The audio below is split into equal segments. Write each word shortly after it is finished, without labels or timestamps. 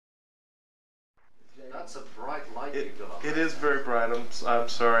That's a bright light you've got on. It is very bright. I'm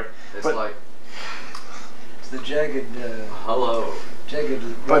sorry. It's but like It's the jagged. hello. Jagged.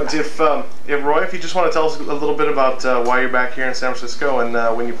 But if Roy, if you just want to tell us a little bit about why you're back here in San Francisco and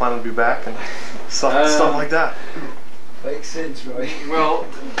when you plan to be back and stuff like that. Makes sense, right? Well,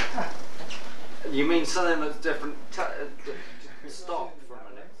 you mean something that's different? Stop for a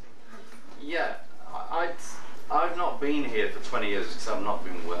minute. Yeah, I've not been here for 20 years because I've not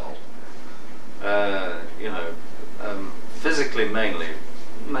been well. You know, physically mainly,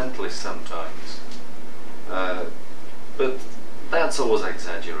 mentally sometimes. But that's always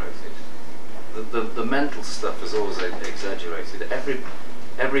exaggerated. The mental stuff is always exaggerated.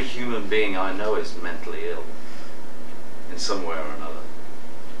 Every human being I know is mentally ill in some way or another.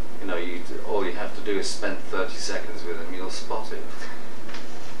 You know, all you have to do is spend 30 seconds with them, you'll spot it.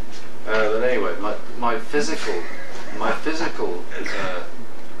 But anyway, my physical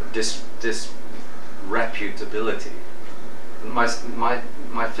disreputability, my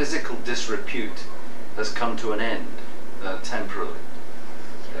physical disrepute has come to an end temporarily.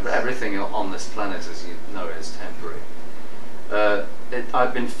 Everything on this planet, as you know, is temporary.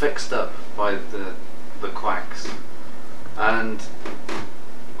 I've been fixed up by the quacks, and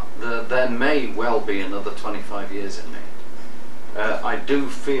there may well be another 25 years in me. I do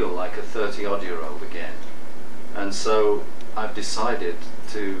feel like a 30-odd-year-old again, and so I've decided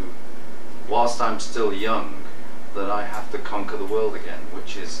to, whilst I'm still young, that I have to conquer the world again,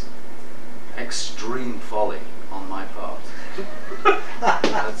 which is extreme folly on my part.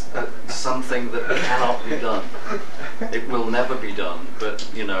 That's something that cannot be done. It will never be done, but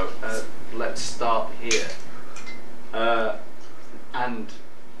you know, let's start here. And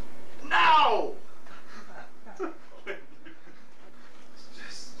now! It's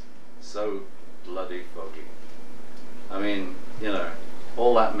just so bloody foggy. I mean, you know,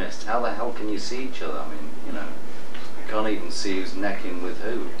 all that mist, how the hell can you see each other? I mean, you know, you can't even see who's necking with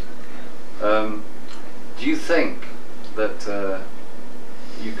who. Do you think that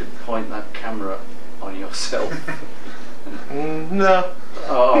you could point that camera on yourself? No.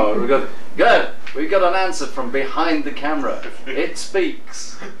 Oh, good. We got an answer from behind the camera. It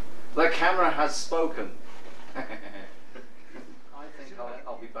speaks. The camera has spoken. I think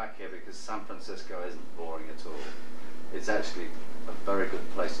I'll be back here because San Francisco isn't boring at all. It's actually a very good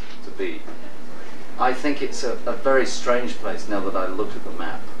place to be. I think it's a very strange place now that I looked at the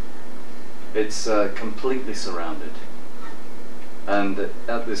map. It's completely surrounded. And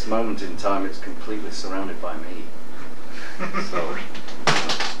at this moment in time, it's completely surrounded by me. So,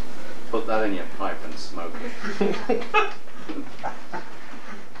 put that in your pipe and smoke it.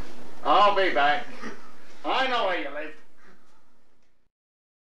 I'll be back. I know where you live.